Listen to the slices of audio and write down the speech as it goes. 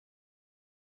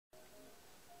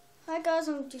Hi guys,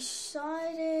 I'm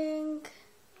deciding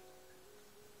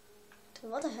to,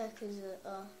 what the heck is it?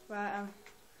 Oh, right,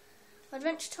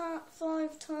 Adventure time,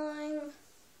 5 time.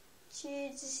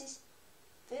 Jeez, this is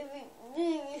very,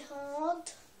 really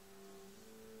hard.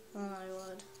 Oh my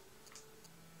word.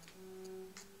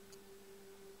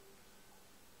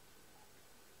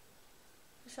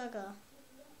 Where should I go?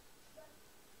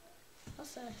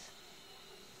 What's this?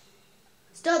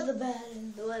 Start the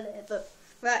battle, whatever.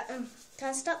 Right, can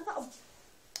I start the battle?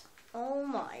 Oh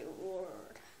my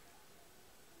word.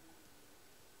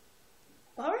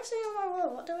 Why are I saying oh my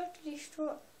word? What do I have to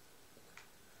destroy?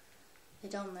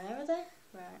 They're down there, are they?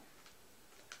 Right.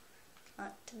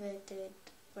 Activated.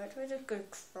 Where do I just go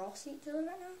across each other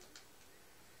right now?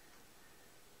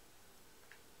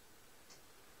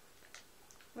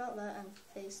 Right there and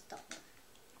face down.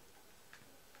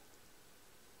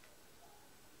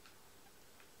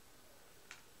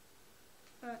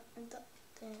 Right, and that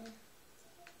there.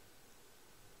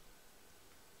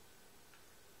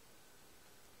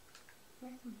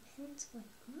 Recompense going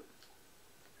up.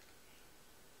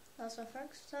 That's my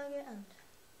first target and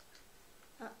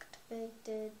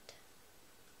activated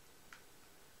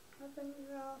weapon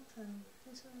drop and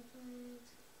this one please.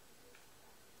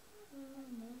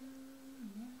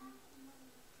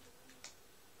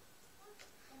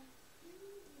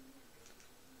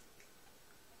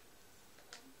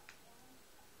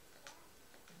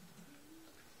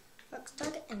 First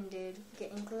target ended,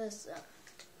 getting closer.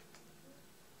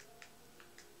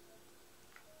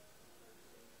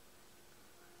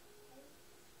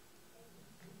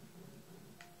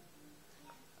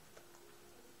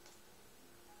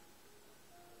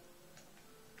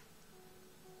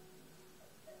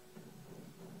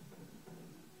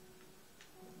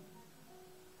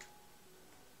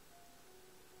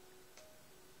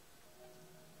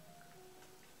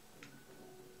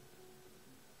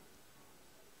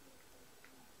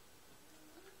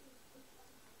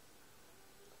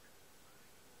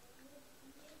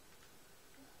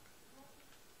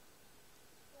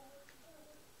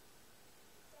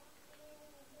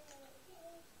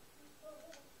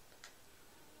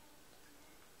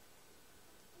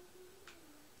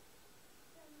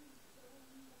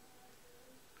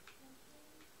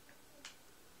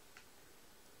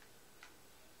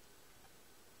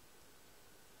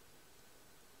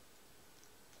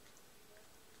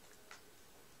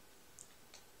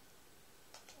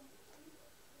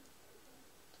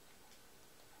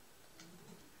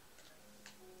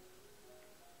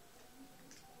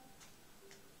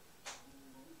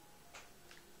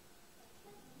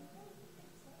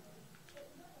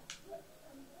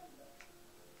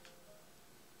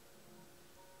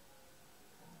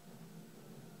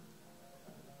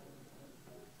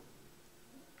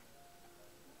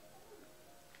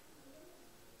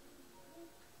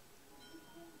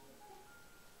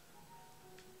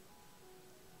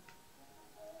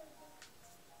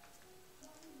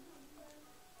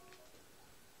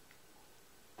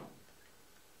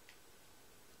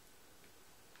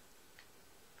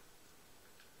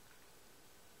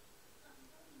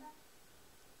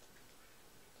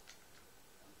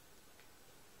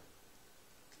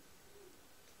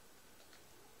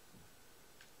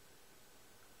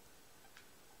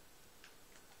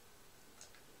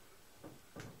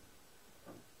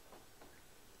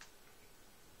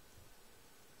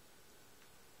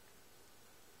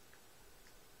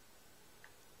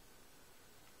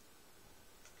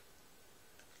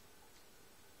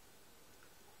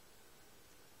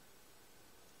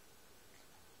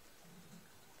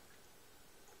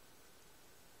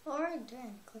 Alright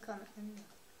then, click on enter.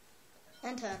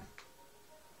 Enter.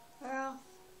 We're off.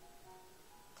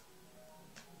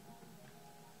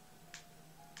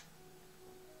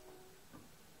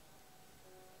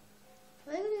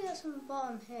 Maybe we get some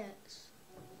bottom hits.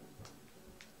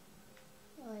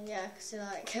 Oh yeah, I can see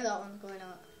like that one's going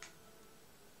up.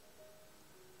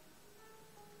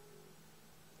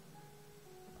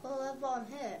 Oh, that bottom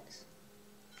hits.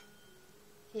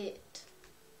 Hit.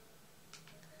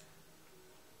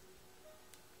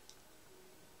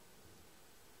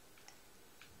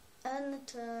 And the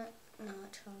turn. No,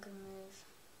 actually, I'm gonna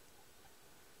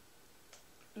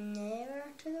move nearer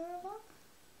to the robot.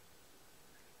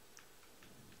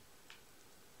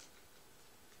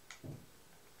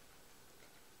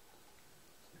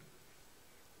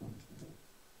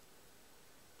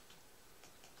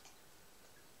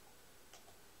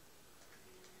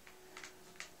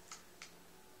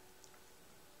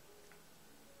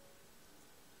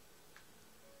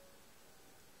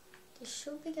 They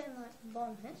should be getting like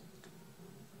bomb hit.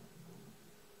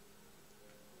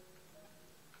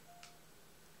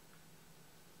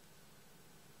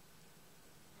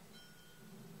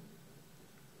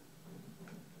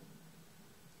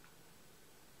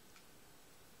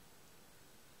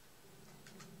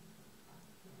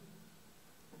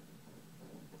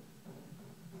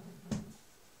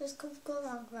 Let's go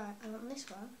around. Right, I want this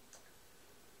one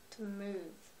to move.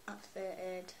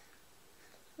 Activated.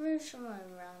 Move somewhere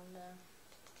random.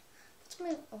 Let's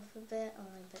move off a bit,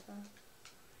 only a bit there.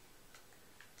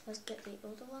 Let's get the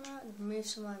other one out and move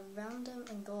somewhere random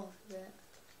and go off a bit.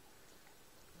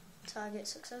 Target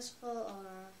successful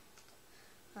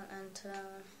or and enter.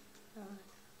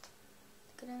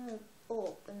 Gonna move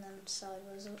up and then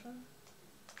sideways open.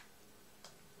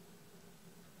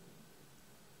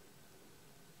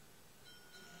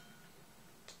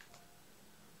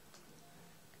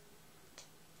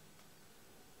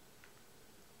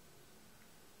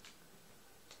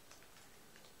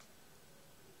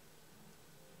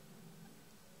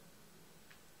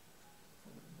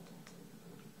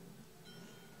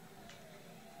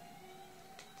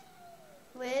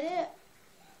 Wait it.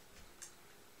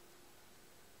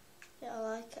 Yeah, I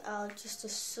like it. Just a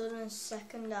sudden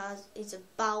second as it's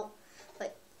about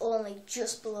like only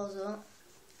just below that.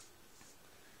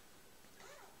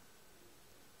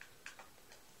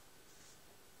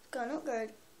 Got an upgrade.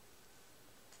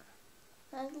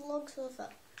 And log so far.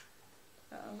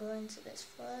 Right, I'm going to this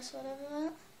first, whatever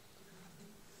that.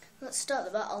 Let's start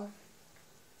the battle.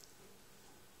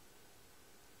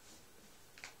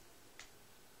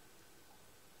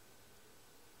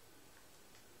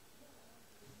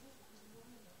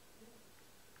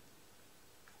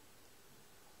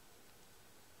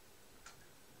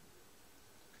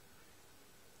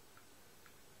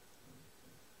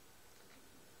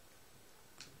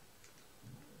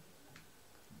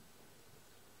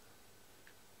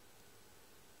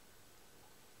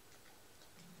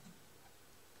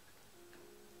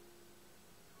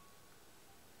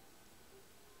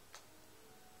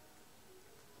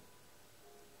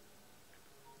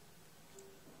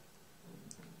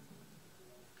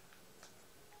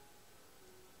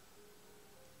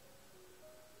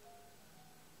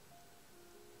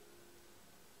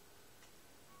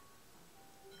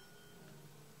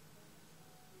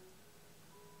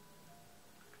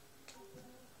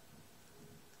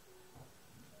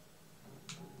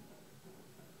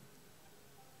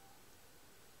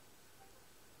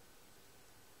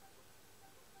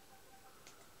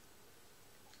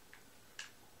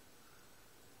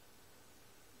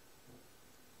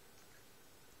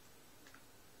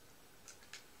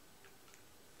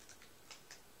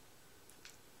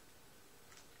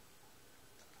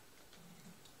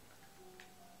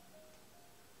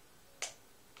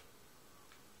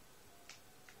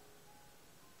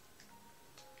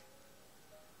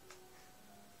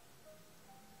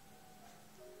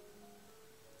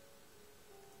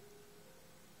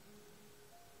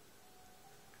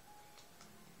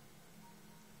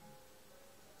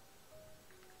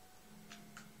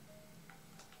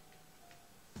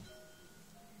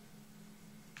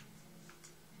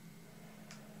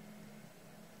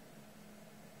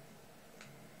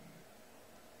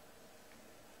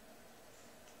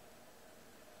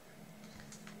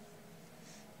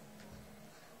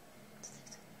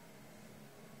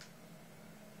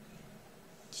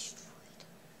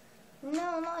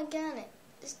 No, not again.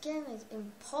 This game is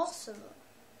impossible.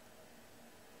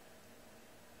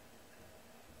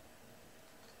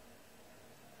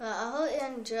 Right, I hope you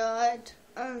enjoyed.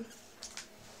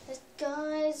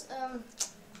 Guys,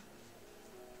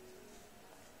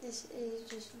 this is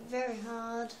just very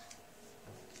hard.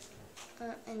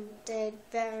 Indeed,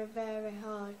 very, very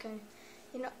hard. Can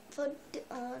you not put it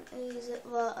on easy?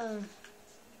 Well,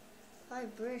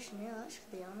 vibration. Yeah, that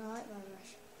should be on. I like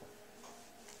vibration.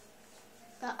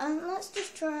 But let's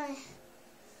just try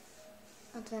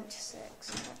Adventure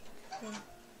 6.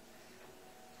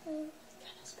 Okay.